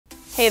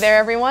Hey there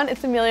everyone,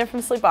 it's Amelia from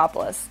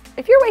Sleepopolis.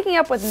 If you're waking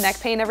up with neck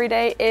pain every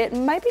day, it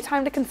might be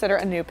time to consider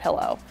a new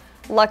pillow.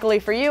 Luckily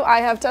for you, I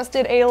have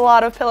tested a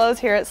lot of pillows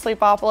here at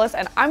Sleepopolis,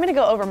 and I'm going to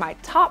go over my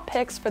top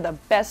picks for the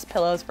best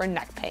pillows for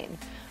neck pain.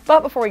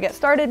 But before we get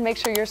started, make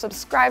sure you're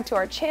subscribed to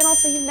our channel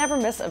so you never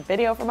miss a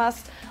video from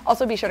us.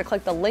 Also be sure to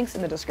click the links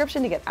in the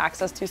description to get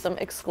access to some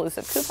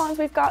exclusive coupons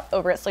we've got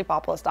over at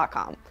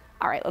sleepopolis.com.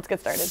 All right, let's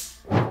get started.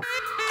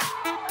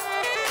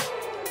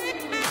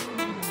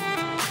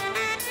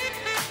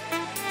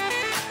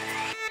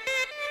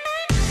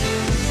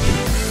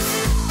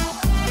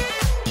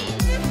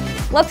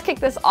 Let's kick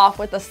this off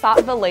with the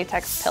Saatva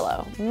Latex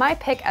Pillow, my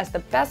pick as the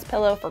best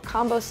pillow for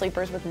combo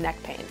sleepers with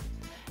neck pain.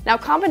 Now,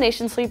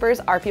 combination sleepers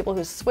are people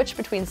who switch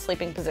between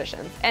sleeping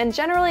positions, and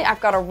generally I've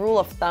got a rule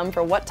of thumb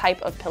for what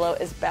type of pillow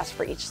is best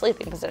for each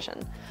sleeping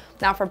position.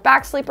 Now, for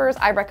back sleepers,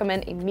 I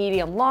recommend a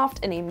medium loft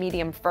and a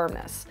medium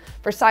firmness.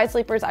 For side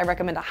sleepers, I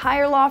recommend a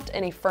higher loft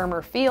and a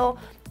firmer feel,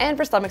 and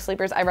for stomach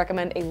sleepers, I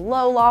recommend a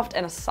low loft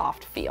and a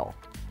soft feel.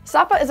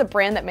 Saatva is a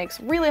brand that makes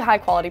really high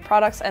quality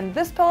products, and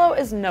this pillow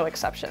is no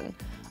exception.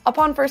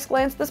 Upon first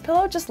glance, this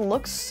pillow just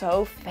looks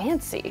so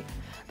fancy.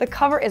 The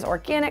cover is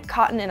organic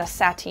cotton in a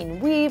sateen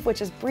weave,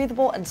 which is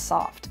breathable and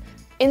soft.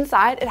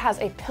 Inside, it has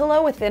a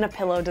pillow within a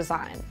pillow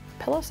design.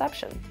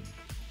 Pillowception.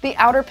 The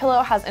outer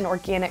pillow has an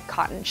organic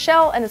cotton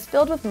shell and is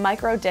filled with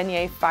micro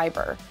denier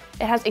fiber.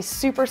 It has a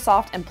super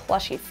soft and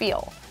plushy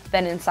feel.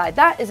 Then inside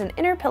that is an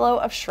inner pillow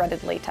of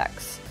shredded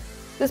latex.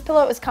 This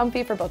pillow is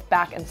comfy for both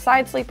back and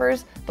side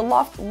sleepers. The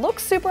loft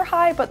looks super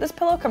high, but this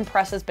pillow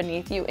compresses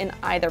beneath you in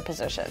either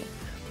position.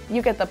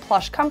 You get the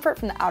plush comfort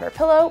from the outer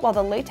pillow, while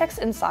the latex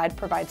inside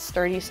provides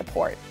sturdy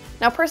support.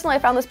 Now, personally, I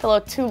found this pillow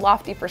too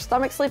lofty for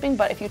stomach sleeping,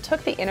 but if you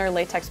took the inner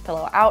latex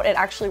pillow out, it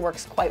actually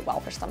works quite well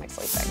for stomach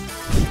sleeping.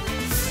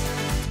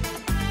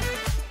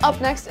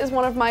 Up next is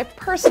one of my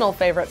personal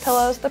favorite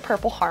pillows, the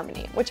Purple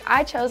Harmony, which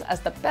I chose as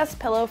the best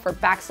pillow for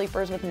back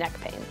sleepers with neck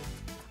pain.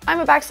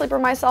 I'm a back sleeper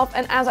myself,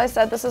 and as I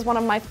said, this is one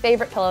of my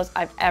favorite pillows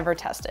I've ever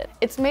tested.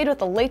 It's made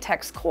with a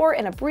latex core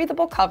and a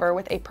breathable cover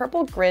with a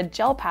purple grid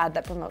gel pad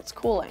that promotes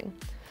cooling.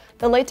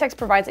 The latex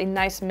provides a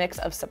nice mix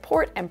of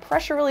support and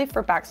pressure relief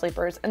for back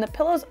sleepers, and the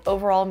pillow's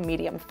overall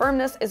medium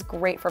firmness is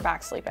great for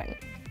back sleeping.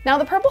 Now,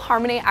 the Purple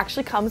Harmony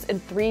actually comes in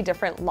 3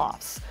 different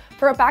lofts.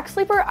 For a back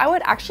sleeper, I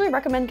would actually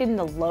recommend getting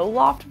the low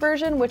loft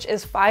version, which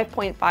is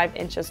 5.5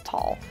 inches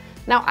tall.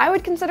 Now, I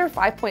would consider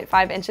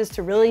 5.5 inches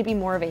to really be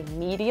more of a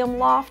medium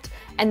loft,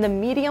 and the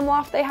medium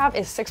loft they have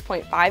is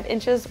 6.5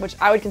 inches, which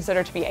I would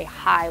consider to be a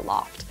high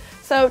loft.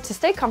 So to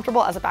stay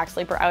comfortable as a back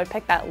sleeper, I would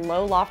pick that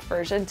low loft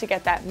version to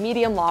get that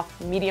medium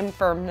loft, medium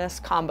firmness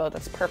combo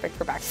that's perfect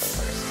for back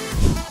sleepers.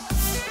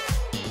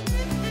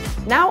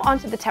 Now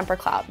onto the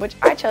Tempur-Cloud, which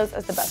I chose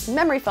as the best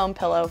memory foam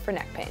pillow for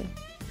neck pain.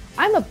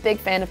 I'm a big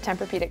fan of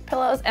Tempur-Pedic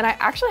pillows, and I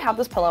actually have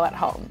this pillow at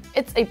home.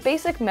 It's a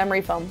basic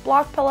memory foam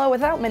block pillow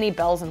without many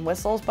bells and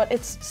whistles, but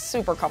it's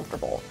super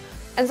comfortable.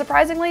 And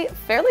surprisingly,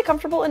 fairly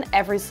comfortable in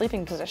every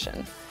sleeping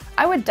position.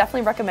 I would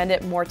definitely recommend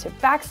it more to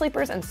back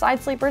sleepers and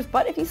side sleepers,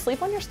 but if you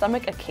sleep on your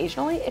stomach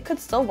occasionally, it could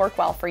still work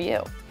well for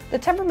you. The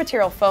Tempur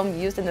material foam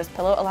used in this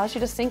pillow allows you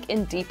to sink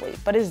in deeply,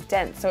 but is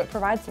dense, so it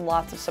provides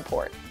lots of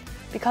support.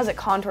 Because it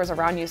contours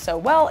around you so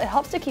well, it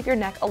helps to keep your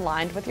neck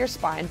aligned with your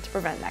spine to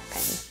prevent neck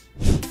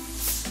pain.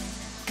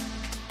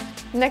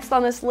 Next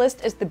on this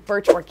list is the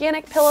Birch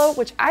Organic pillow,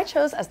 which I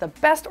chose as the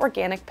best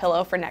organic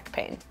pillow for neck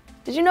pain.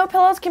 Did you know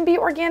pillows can be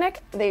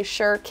organic? They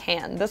sure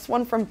can. This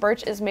one from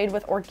Birch is made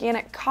with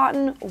organic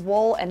cotton,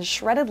 wool, and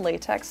shredded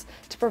latex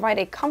to provide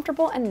a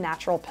comfortable and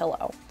natural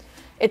pillow.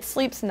 It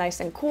sleeps nice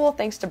and cool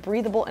thanks to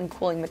breathable and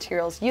cooling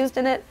materials used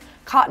in it.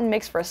 Cotton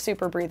makes for a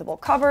super breathable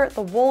cover,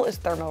 the wool is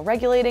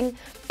thermoregulating,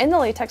 and the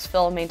latex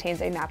fill maintains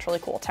a naturally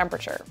cool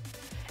temperature.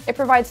 It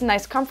provides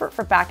nice comfort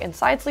for back and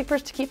side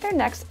sleepers to keep their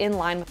necks in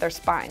line with their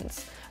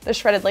spines. The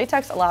shredded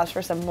latex allows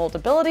for some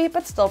moldability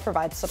but still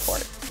provides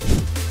support.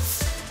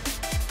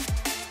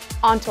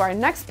 On to our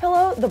next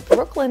pillow, the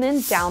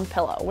Brooklinen Down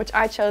Pillow, which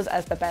I chose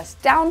as the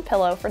best down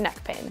pillow for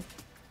neck pain.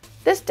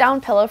 This down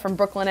pillow from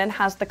Brooklinen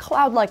has the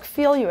cloud-like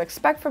feel you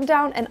expect from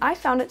down, and I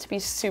found it to be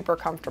super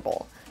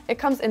comfortable. It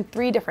comes in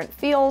 3 different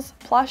feels: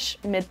 plush,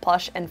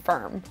 mid-plush, and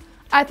firm.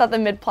 I thought the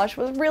mid-plush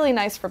was really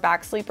nice for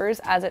back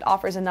sleepers as it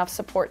offers enough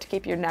support to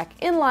keep your neck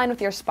in line with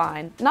your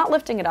spine, not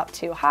lifting it up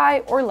too high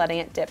or letting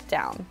it dip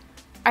down.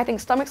 I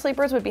think stomach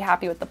sleepers would be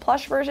happy with the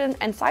plush version,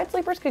 and side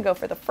sleepers could go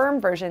for the firm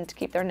version to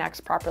keep their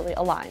necks properly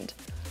aligned.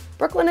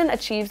 Brooklinen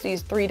achieves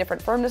these 3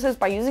 different firmnesses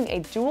by using a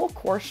dual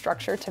core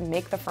structure to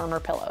make the firmer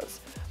pillows.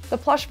 The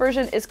plush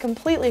version is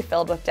completely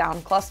filled with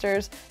down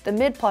clusters, the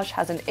mid-plush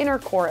has an inner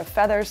core of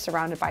feathers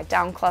surrounded by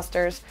down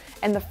clusters,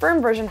 and the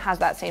firm version has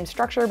that same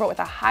structure but with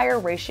a higher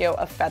ratio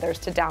of feathers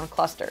to down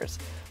clusters.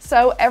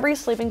 So every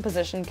sleeping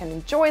position can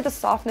enjoy the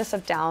softness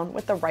of down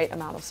with the right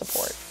amount of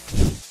support.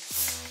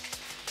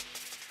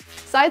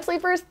 Side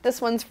sleepers, this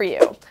one's for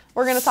you.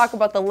 We're going to talk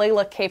about the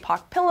Layla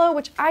Kapok pillow,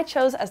 which I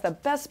chose as the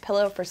best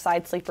pillow for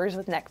side sleepers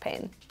with neck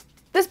pain.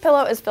 This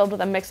pillow is filled with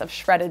a mix of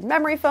shredded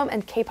memory foam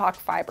and kapok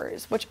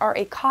fibers, which are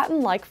a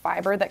cotton-like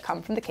fiber that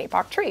come from the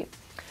kapok tree.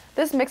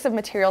 This mix of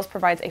materials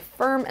provides a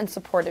firm and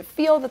supportive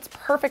feel that's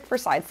perfect for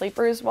side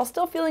sleepers while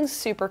still feeling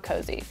super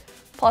cozy.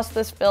 Plus,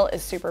 this fill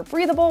is super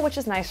breathable, which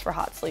is nice for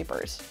hot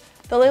sleepers.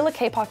 The Layla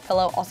Kapok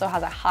pillow also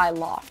has a high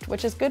loft,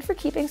 which is good for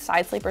keeping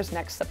side sleepers'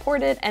 necks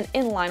supported and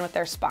in line with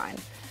their spine.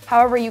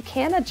 However, you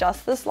can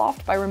adjust this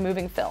loft by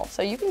removing fill,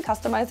 so you can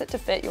customize it to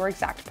fit your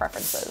exact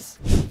preferences.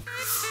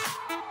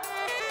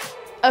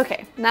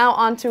 Okay, now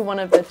on to one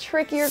of the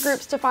trickier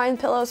groups to find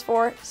pillows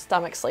for,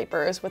 stomach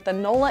sleepers, with the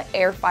Nola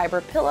Air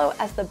Fiber pillow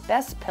as the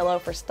best pillow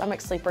for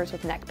stomach sleepers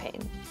with neck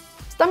pain.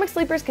 Stomach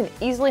sleepers can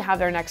easily have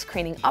their necks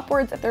craning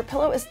upwards if their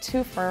pillow is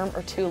too firm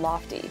or too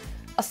lofty.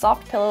 A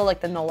soft pillow like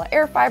the Nola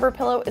Air Fiber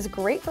pillow is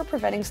great for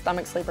preventing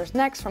stomach sleepers'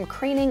 necks from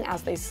craning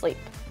as they sleep.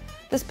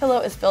 This pillow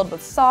is filled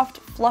with soft,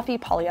 fluffy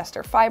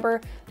polyester fiber.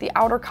 The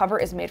outer cover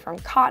is made from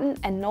cotton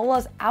and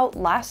Nola's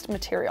Outlast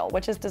material,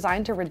 which is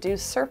designed to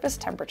reduce surface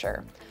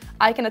temperature.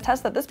 I can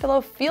attest that this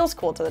pillow feels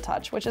cool to the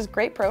touch, which is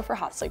great pro for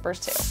hot sleepers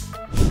too.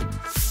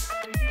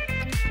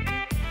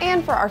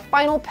 And for our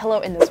final pillow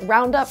in this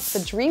roundup, the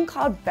Dream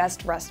Cloud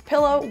Best Rest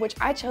Pillow, which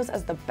I chose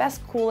as the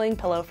best cooling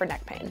pillow for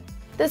neck pain.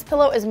 This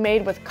pillow is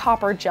made with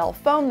copper gel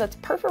foam that's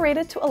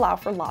perforated to allow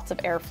for lots of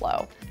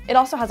airflow. It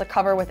also has a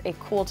cover with a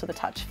cool to the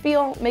touch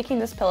feel, making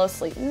this pillow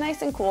sleep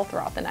nice and cool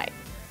throughout the night.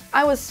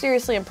 I was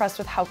seriously impressed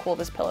with how cool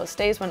this pillow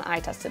stays when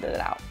I tested it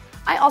out.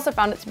 I also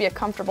found it to be a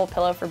comfortable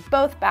pillow for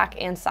both back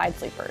and side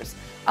sleepers.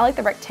 I like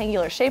the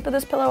rectangular shape of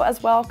this pillow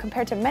as well,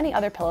 compared to many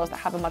other pillows that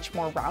have a much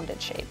more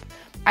rounded shape.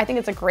 I think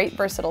it's a great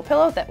versatile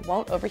pillow that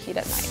won't overheat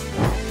at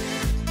night.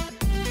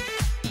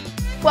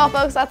 Well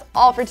folks, that's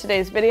all for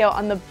today's video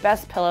on the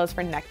best pillows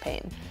for neck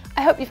pain.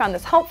 I hope you found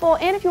this helpful,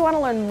 and if you want to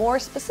learn more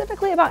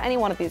specifically about any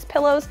one of these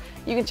pillows,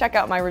 you can check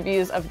out my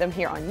reviews of them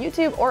here on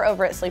YouTube or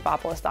over at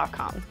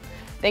sleepopolis.com.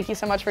 Thank you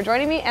so much for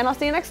joining me, and I'll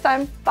see you next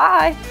time.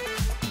 Bye!